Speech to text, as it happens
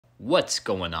What's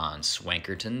going on,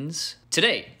 Swankertons?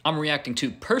 Today, I'm reacting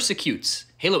to Perzecute's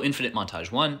Halo Infinite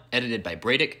Montage 1, edited by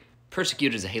Bradek.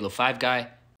 Perzecute is a Halo 5 guy.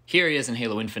 Here he is in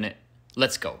Halo Infinite.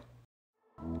 Let's go.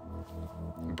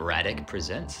 Bradek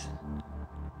presents.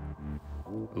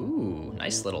 Ooh,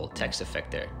 nice little text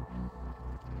effect there.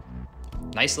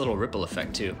 Nice little ripple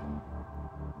effect, too.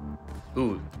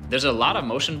 Ooh, there's a lot of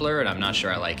motion blur, and I'm not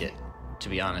sure I like it, to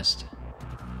be honest.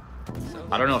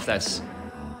 I don't know if that's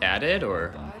added,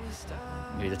 or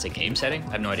maybe that's a game setting?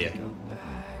 I have no idea.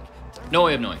 No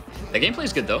way of knowing. The gameplay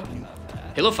is good, though.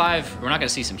 Halo 5, we're not going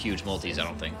to see some huge multis, I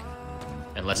don't think.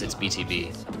 Unless it's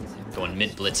BTB. Going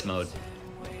mid-blitz mode.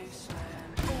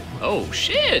 Oh,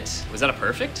 shit! Was that a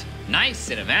perfect? Nice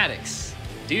cinematics.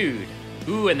 Dude.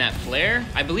 Ooh, and that flare?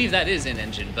 I believe that is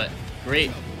in-engine, but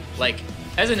great. Like,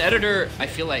 as an editor, I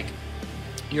feel like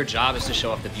your job is to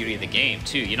show off the beauty of the game,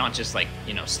 too. You're not just, like,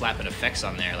 you know, slapping effects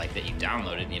on there, like, that you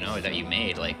downloaded, you know, or that you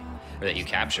made, like, or that you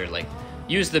captured. Like,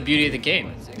 use the beauty of the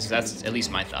game. Because that's at least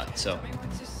my thought, so.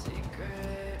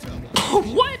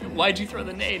 What? Why'd you throw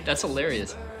the nade? That's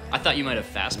hilarious. I thought you might have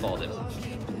fastballed him.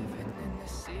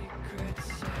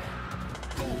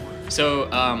 So,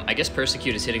 I guess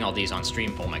Perzecute is hitting all these on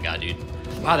stream. Oh my god, dude.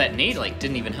 Wow, that nade, like,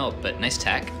 didn't even help, but nice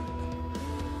tack.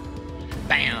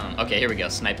 Bam! Okay, here we go,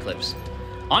 snipe clips.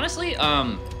 Honestly,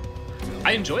 I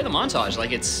enjoy the montage. Like,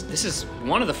 this is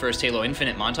one of the first Halo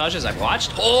Infinite montages I've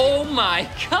watched. Oh my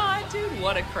god, dude,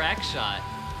 what a crack shot.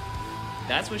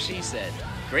 That's what she said.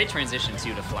 Great transition,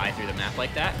 too, to fly through the map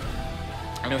like that.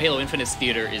 I know Halo Infinite's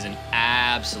theater is an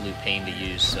absolute pain to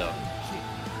use, so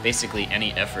basically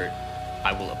any effort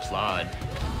I will applaud.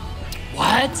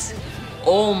 What?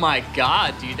 Oh my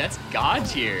god, dude, that's god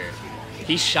tier.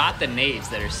 He shot the nades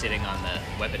that are sitting on the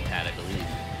weapon pad, I believe,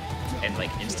 and like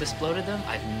insta-exploded them.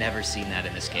 I've never seen that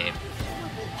in this game.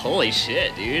 Holy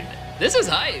shit, dude. This is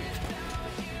hype.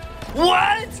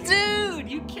 What, dude?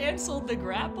 You canceled the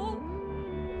grapple?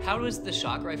 How was the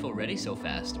shock rifle ready so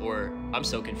fast? Or I'm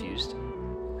so confused.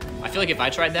 I feel like if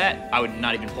I tried that, I would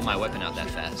not even pull my weapon out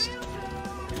that fast.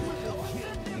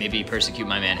 Maybe Perzecute,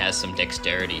 my man, has some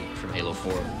dexterity from Halo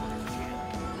 4.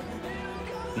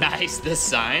 Nice, this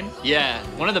sign. Yeah,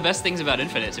 one of the best things about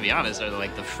Infinite, to be honest, are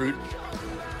like the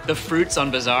fruits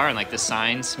on Bazaar and like the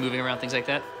signs moving around, things like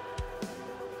that.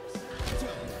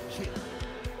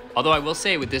 Although I will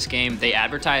say with this game, they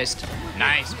advertised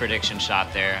nice prediction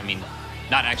shot there. I mean,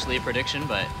 not actually a prediction,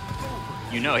 but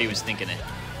you know he was thinking it.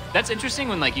 That's interesting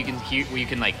when like you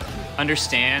can like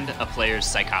understand a player's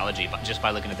psychology just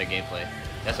by looking at their gameplay.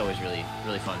 That's always really,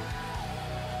 really fun.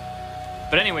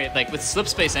 But anyway, like with Slip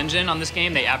Space Engine on this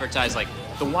game, they advertise like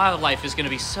the wildlife is going to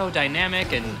be so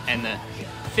dynamic and the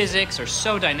physics are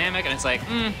so dynamic, and it's like,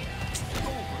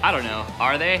 I don't know,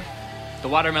 are they? The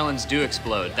watermelons do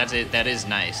explode. That's it. That is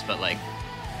nice, but like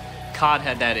COD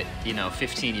had that, you know,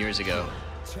 15 years ago.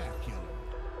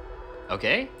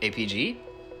 Okay, APG.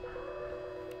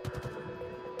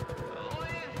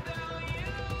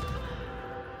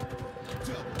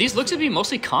 These look to be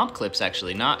mostly comp clips,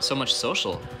 actually, not so much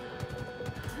social.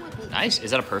 Nice.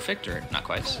 Is that a perfect or not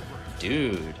quite?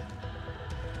 Dude.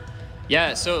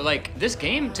 Yeah, so like this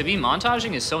game, to be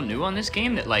montaging is so new on this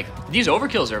game that like these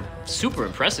overkills are super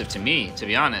impressive to me, to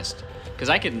be honest. Because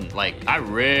I can like, I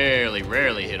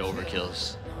rarely hit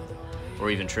overkills or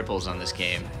even triples on this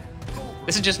game.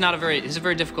 This is just not this is a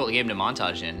very difficult game to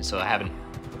montage in, so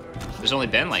there's only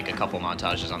been like a couple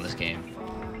montages on this game.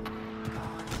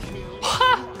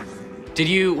 Did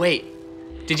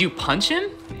you punch him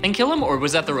and kill him, or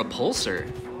was that the repulsor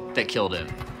that killed him?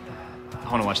 I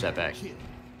want to watch that back.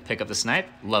 Pick up the snipe.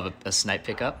 Love a snipe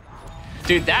pickup.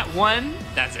 Dude, that one,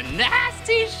 that's a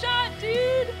nasty shot,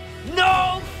 dude.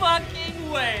 No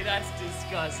fucking way. That's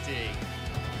disgusting.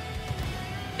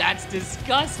 That's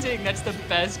disgusting. That's the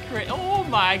best crit. Oh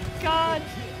my god.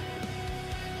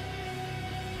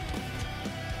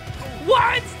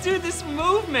 What? Dude, this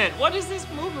movement. What is this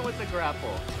movement with the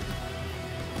grapple?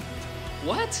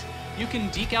 What? You can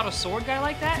deke out a sword guy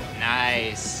like that?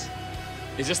 Nice.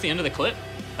 Is this the end of the clip?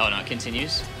 Oh no, it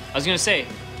continues. I was gonna say,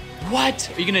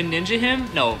 what? Are you gonna ninja him?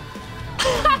 No.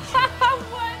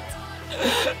 What?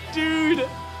 Dude,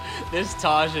 this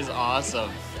Taj is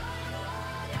awesome.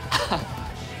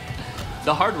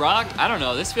 The hard rock? I don't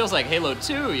know. This feels like Halo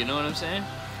 2, you know what I'm saying?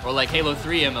 Or like Halo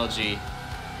 3 MLG.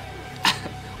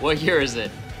 What year is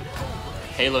it?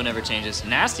 Halo never changes.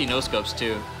 Nasty no-scopes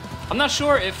too. I'm not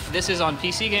sure if this is on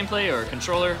PC gameplay or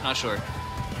controller, not sure.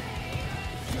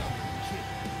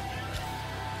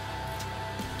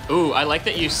 Ooh, I like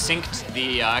that you synced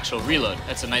the actual reload.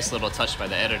 That's a nice little touch by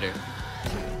the editor.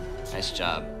 Nice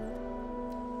job.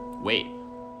 Wait,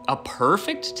 a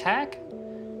perfect tack?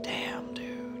 Damn.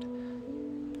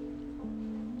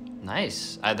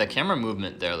 Nice. The camera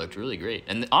movement there looked really great.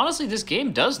 And honestly, this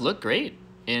game does look great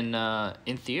in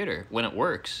theater when it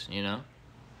works, you know?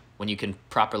 When you can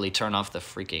properly turn off the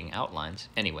freaking outlines.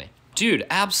 Anyway. Dude,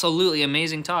 absolutely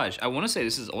amazing Taj. I want to say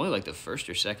this is only like the first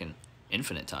or second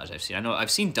Infinite Taj I've seen. I know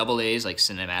I've seen Double A's like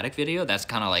cinematic video. That's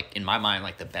kind of like, in my mind,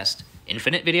 like the best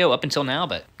Infinite video up until now.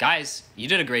 But guys, you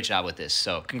did a great job with this.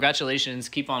 So congratulations.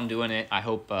 Keep on doing it. I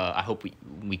hope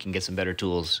we can get some better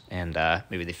tools and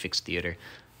maybe they fix theater.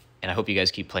 And I hope you guys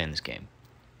keep playing this game.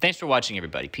 Thanks for watching,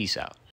 everybody. Peace out.